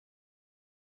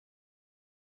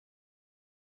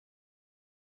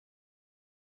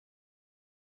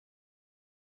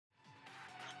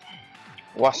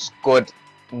What's good,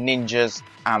 ninjas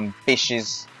and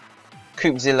fishes?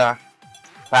 CoopZilla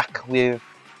back with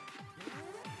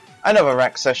another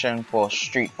rank session for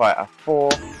Street Fighter 4.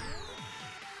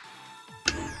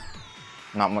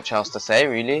 Not much else to say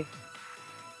really.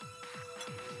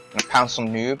 Gonna pound some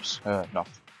noobs. No.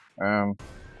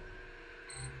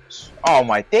 Oh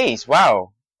my days!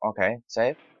 Wow. Okay,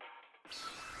 save.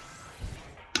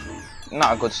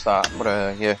 Not a good start,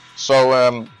 but yeah. So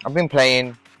I've been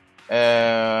playing.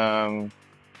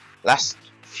 Last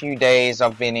few days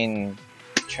I've been in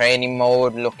training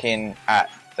mode, looking at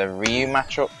the Ryu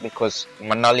matchup because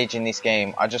my knowledge in this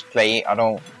game, I just play it. I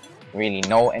don't really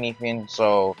know anything.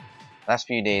 So last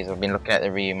few days I've been looking at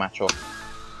the Ryu matchup.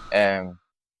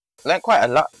 Learned quite a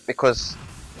lot because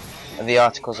of the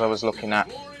articles I was looking at.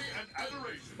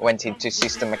 Went into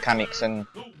system mechanics and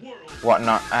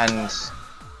whatnot, and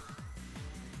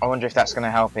I wonder if that's going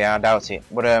to help here. I doubt it,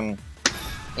 but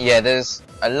yeah, there's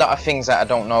a lot of things that I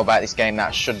don't know about this game that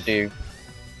I should do,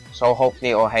 so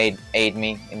hopefully it'll aid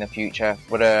me in the future.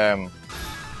 But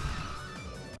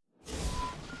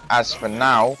as for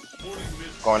now,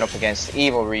 going up against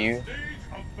Evil Ryu,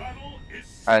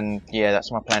 and yeah,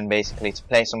 that's my plan basically, to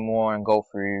play some more and go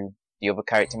through the other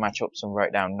character matchups and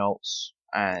write down notes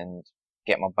and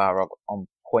get my Balrog on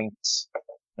point. You know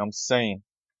what I'm saying?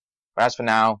 But as for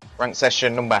now, rank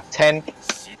session number 10.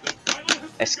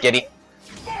 Let's get it.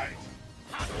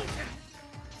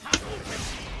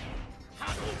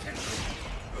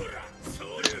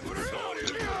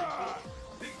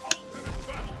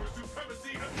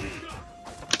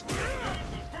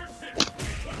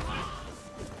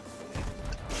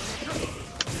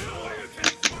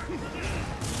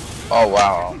 Oh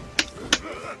wow.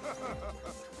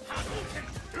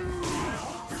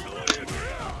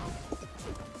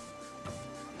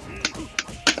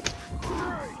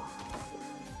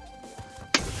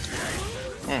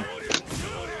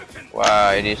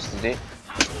 Wow, he just did it.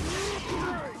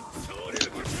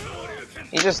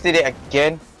 He just did it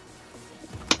again.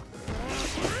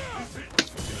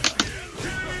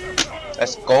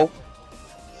 Let's go.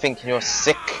 Thinking you're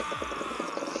sick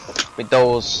with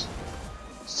those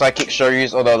psychic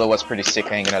shoryus, although that was pretty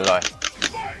sick, I ain't gonna lie.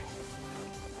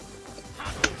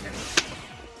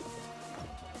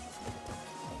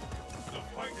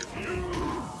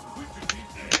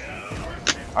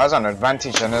 I was on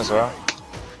advantage then as well.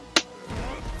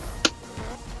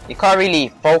 You can't really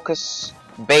focus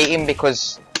baiting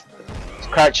because his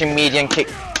crouching medium kick.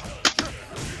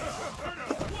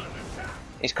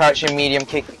 His crouching medium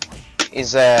kick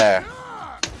is his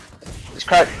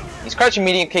crouching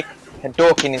medium kick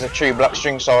Hadouken is a true block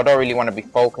string, so I don't really want to be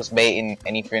focused baiting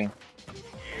anything.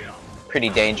 Pretty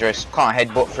dangerous. Can't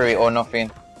headbutt through it or nothing.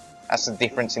 That's the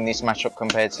difference in this matchup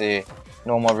compared to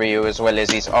normal Ryu, as well as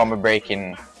his armor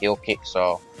breaking heel kick.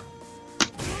 So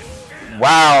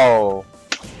wow.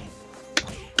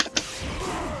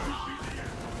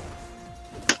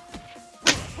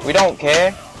 We don't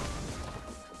care.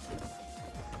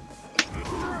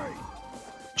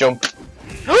 Jump.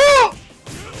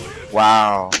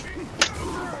 Wow.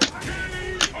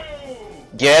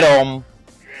 Get him.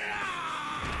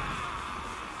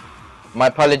 My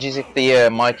apologies if the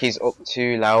mic is up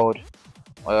too loud.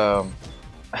 I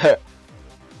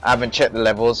haven't checked the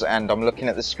levels and I'm looking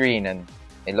at the screen and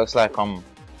it looks like I'm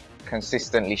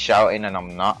consistently shouting and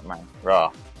I'm not, man.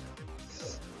 Raw.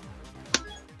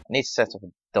 I need to set up a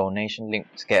donation link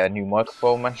to get a new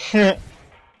microphone, man.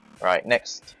 Right,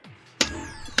 next.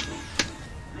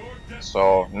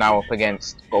 So now up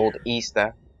against Gold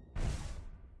Easter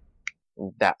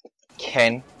with that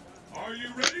Ken. Are you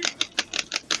ready?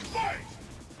 Fight!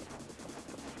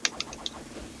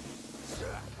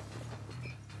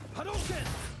 Hadouken!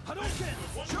 Hadouken!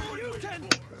 Shoryuken!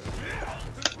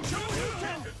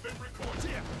 Shoryuken! Has been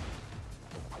recorded.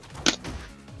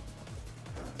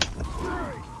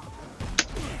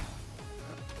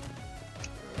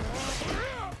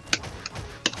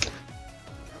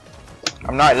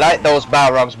 I'm not like those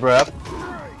Balrogs, bruv.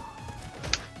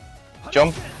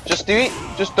 Jump. Just do it.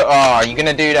 Just do. Oh, you're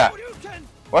gonna do that.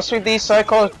 What's with these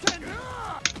psycho?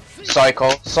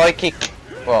 Psychic.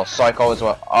 Well, psycho as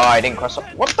well. Oh, I didn't cross up.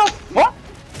 What the? What?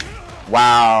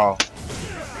 Wow.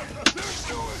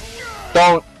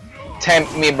 Don't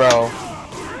tempt me, bro.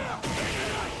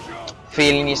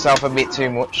 Feeling yourself a bit too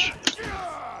much.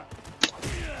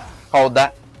 Hold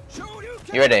that.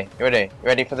 You ready? You ready? You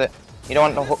ready for the? You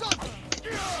don't want no hooks.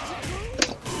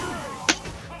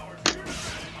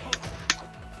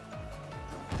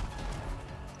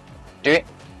 Do it.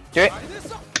 Do it.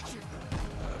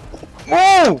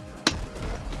 Whoa!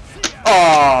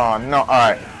 Oh, no.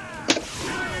 Alright.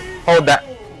 Hold that.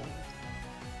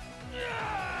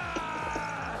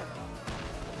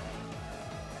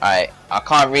 I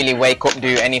can't really wake up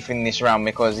do anything this round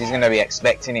because he's gonna be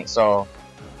expecting it. So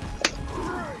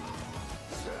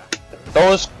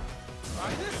those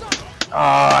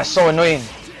so annoying.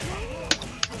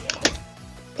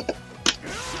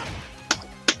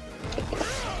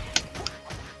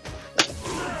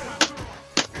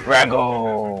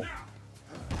 Rigo.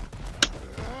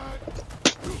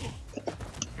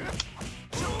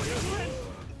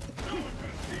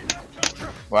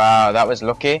 Wow, that was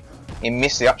lucky. He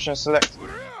missed the option select.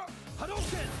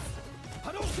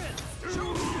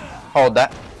 Hold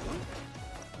that.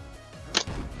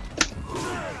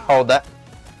 Hold that.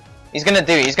 He's gonna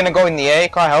do it. He's gonna go in the air. He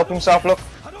can't help himself, look.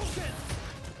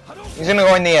 He's gonna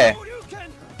go in the air.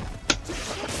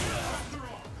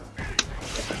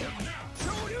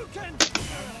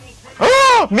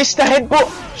 Oh! Missed the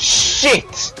headbutt!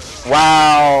 Shit!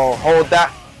 Wow, hold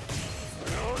that.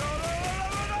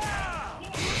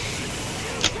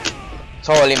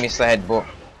 Totally missed the headbutt.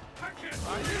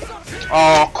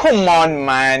 Oh, come on,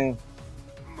 man.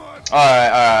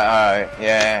 Alright,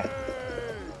 yeah.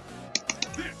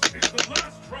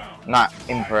 Not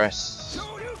impressed.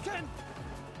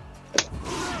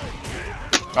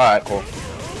 Alright, cool.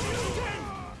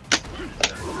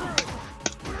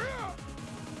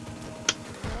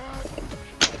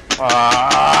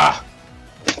 Ah.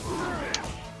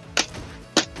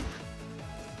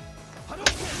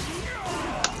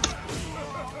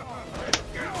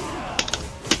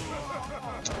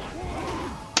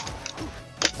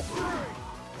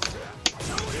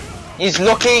 He's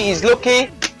lucky.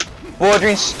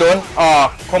 Bordering stun.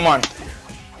 Oh, come on.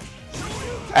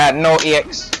 No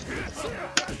EX.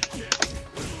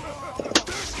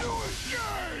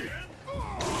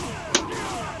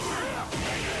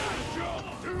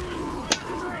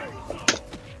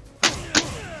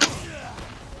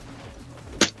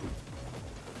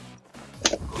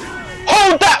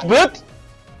 Hold that, blood!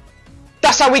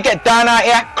 That's how we get down out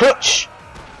here. Clutch!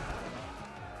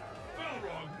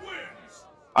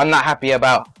 I'm not happy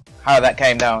about how that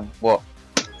came down, but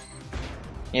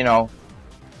you know,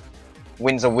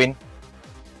 win's a win.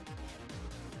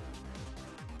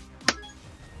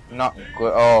 Not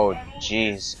good. Oh,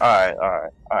 jeez.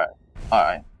 Alright.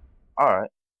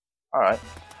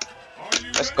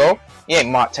 Let's go. You ain't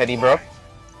Mark Teddy, bro.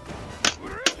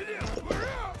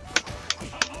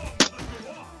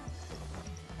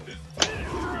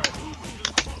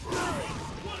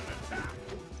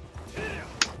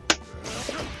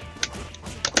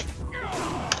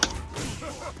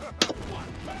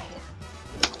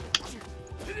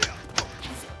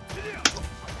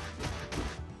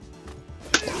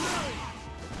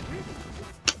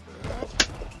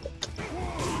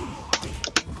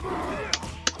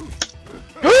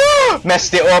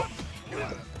 Messed it up.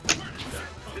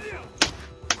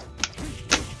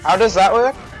 How does that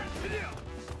work?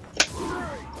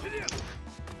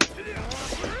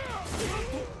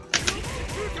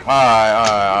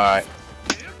 Alright.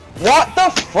 What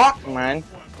the fuck, man?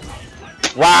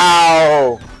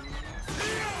 Wow.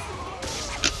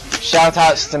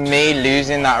 Shoutouts to me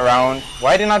losing that round.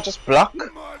 Why didn't I just block?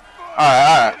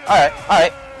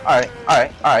 Alright.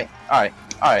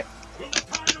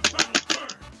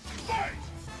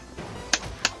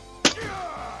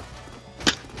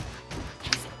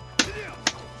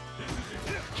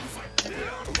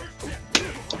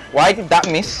 Why did that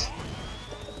miss?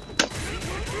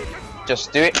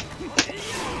 Just do it.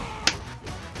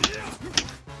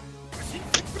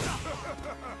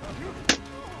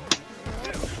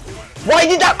 Why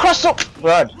did that cross up?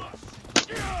 Blood.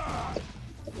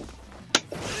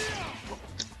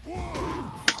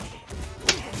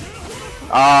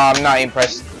 I'm not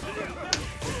impressed.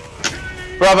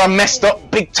 Brother messed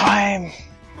up big time.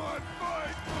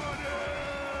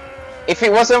 If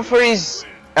it wasn't for his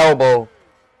elbow,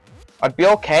 I'd be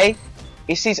okay.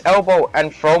 It's his elbow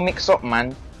and throw mix up,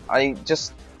 man. I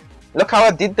just look how I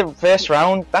did the first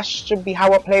round. That should be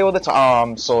how I play all the time. Oh,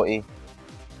 I'm salty.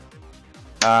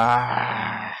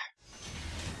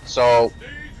 So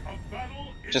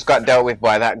just got dealt with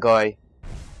by that guy.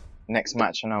 Next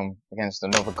match and I'm against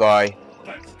another guy.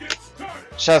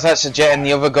 Shout out to Jet and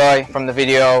the other guy from the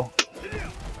video.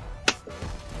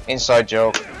 Inside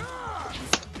joke.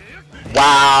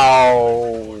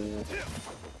 Wow.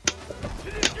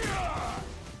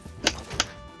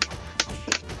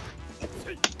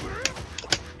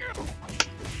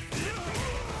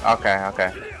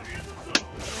 Okay.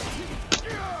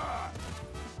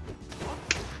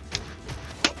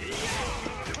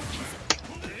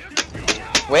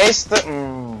 Where's the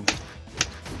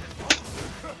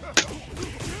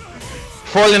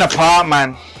falling apart,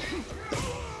 man.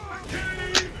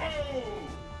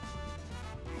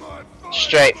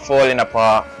 straight falling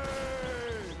apart.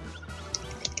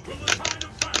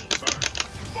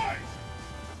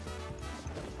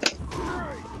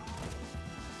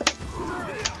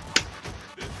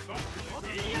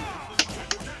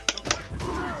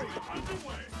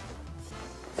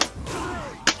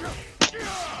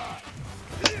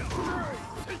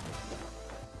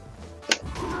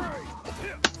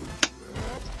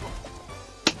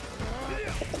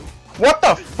 What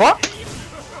the fuck?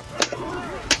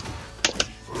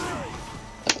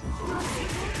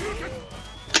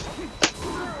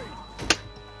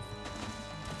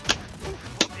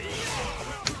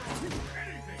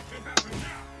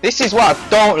 This is what I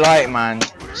don't like, man.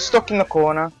 Stuck in the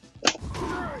corner.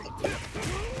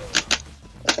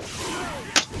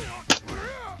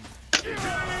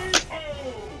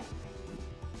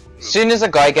 As soon as a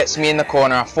guy gets me in the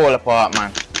corner, I fall apart,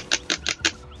 man.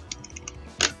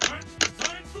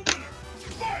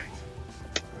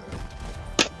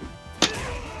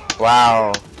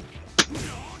 Wow.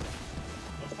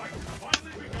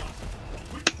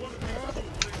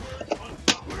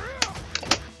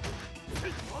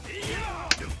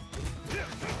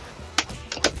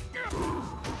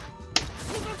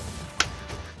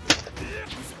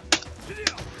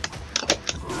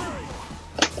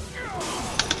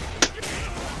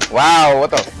 Wow, what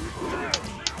the?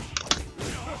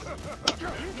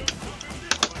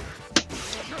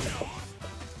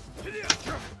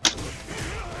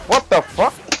 What the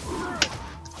fuck?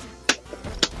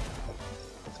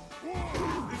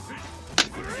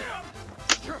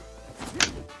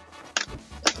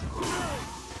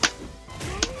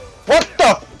 What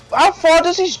the? How far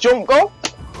does his jump go?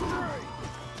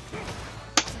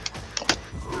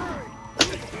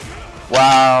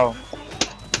 Wow.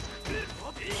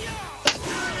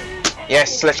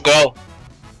 Yes, let's go.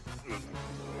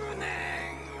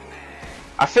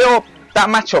 I feel that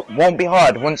matchup won't be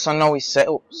hard once I know his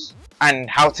setups and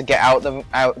how to get out of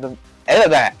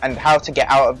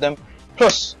them.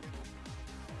 Plus,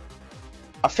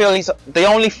 I feel he's the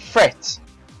only threat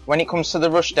when it comes to the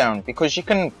rushdown because you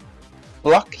can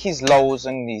block his lows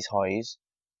and his highs.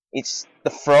 It's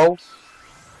the throw,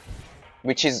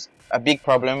 which is a big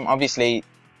problem. Obviously,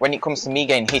 when it comes to me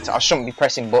getting hit, I shouldn't be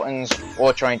pressing buttons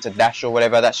or trying to dash or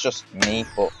whatever. That's just me,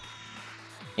 but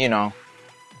you know,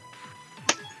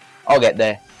 I'll get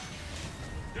there.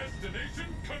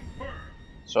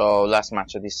 So last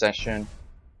match of this session,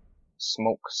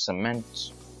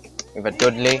 SmokesCement with a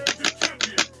Dudley.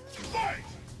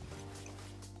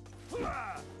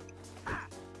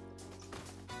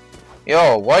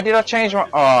 Yo, why did I change my...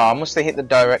 Oh, I must have hit the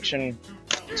direction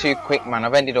too quick, man.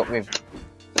 I've ended up with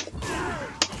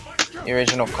the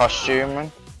original costume,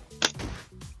 man.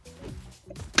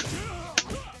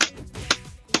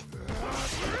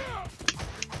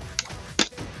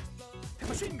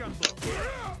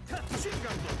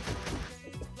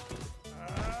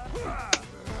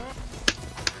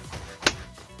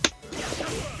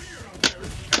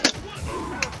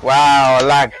 Wow,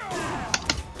 lag.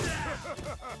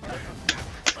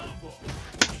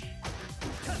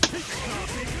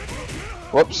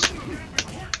 Whoops.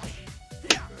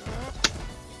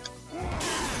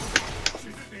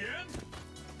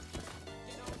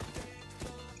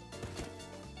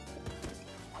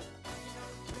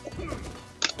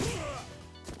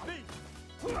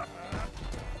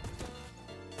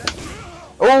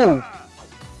 Oh.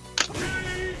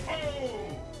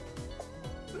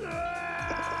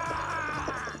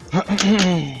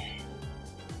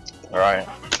 All right.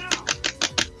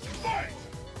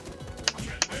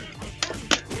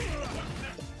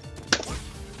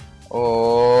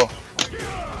 Oh.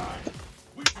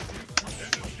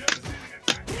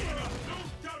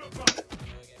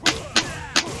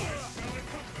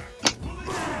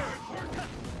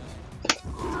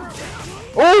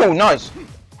 Oh, nice.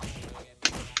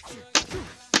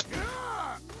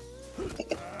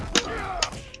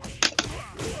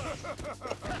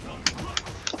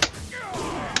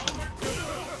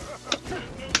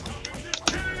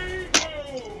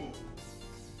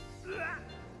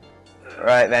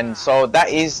 Right then, so that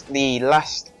is the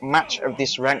last match of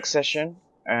this rank session.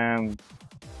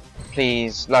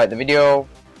 Please like the video.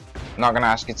 I'm not gonna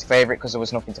ask you to favorite because there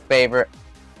was nothing to favorite.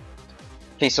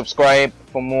 Please subscribe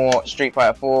for more Street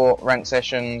Fighter 4 rank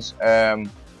sessions.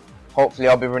 Hopefully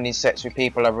I'll be running sets with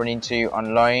people I run into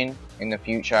online in the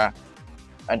future,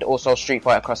 and also Street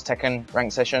Fighter Cross Tekken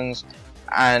rank sessions.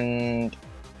 And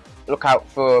look out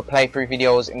for playthrough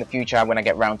videos in the future when I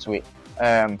get round to it.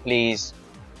 Please,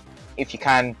 if you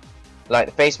can, like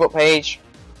the Facebook page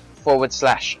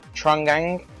 /Tron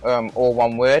Gang, all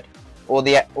one word. All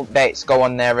the updates go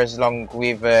on there, as long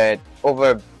with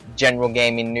other general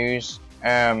gaming news.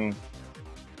 And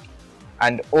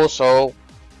also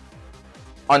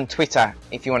on Twitter,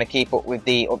 if you want to keep up with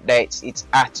the updates, it's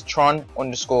at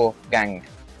Tron_gang.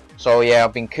 So yeah,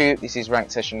 I've been Coop. This is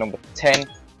ranked session number 10.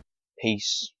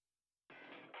 Peace.